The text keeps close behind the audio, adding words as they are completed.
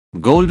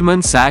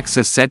Goldman Sachs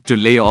is set to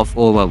lay off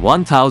over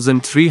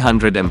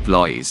 1,300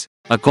 employees,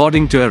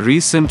 according to a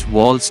recent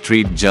Wall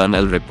Street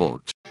Journal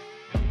report.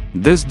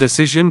 This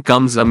decision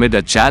comes amid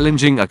a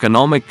challenging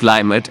economic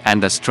climate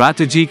and a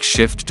strategic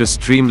shift to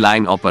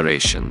streamline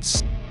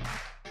operations.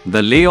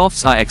 The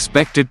layoffs are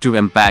expected to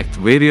impact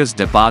various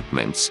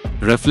departments,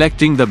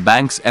 reflecting the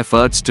bank's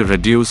efforts to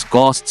reduce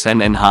costs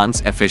and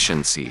enhance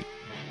efficiency.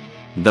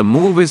 The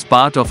move is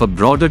part of a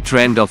broader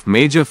trend of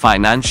major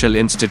financial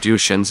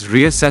institutions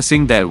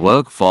reassessing their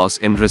workforce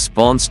in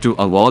response to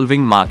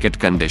evolving market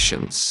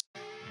conditions.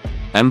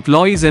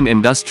 Employees and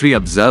industry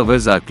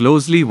observers are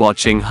closely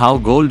watching how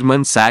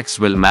Goldman Sachs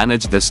will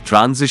manage this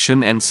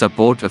transition and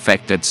support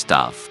affected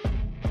staff.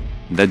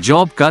 The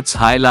job cuts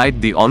highlight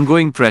the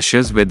ongoing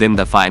pressures within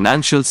the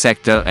financial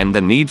sector and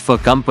the need for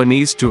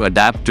companies to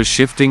adapt to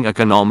shifting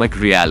economic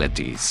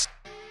realities.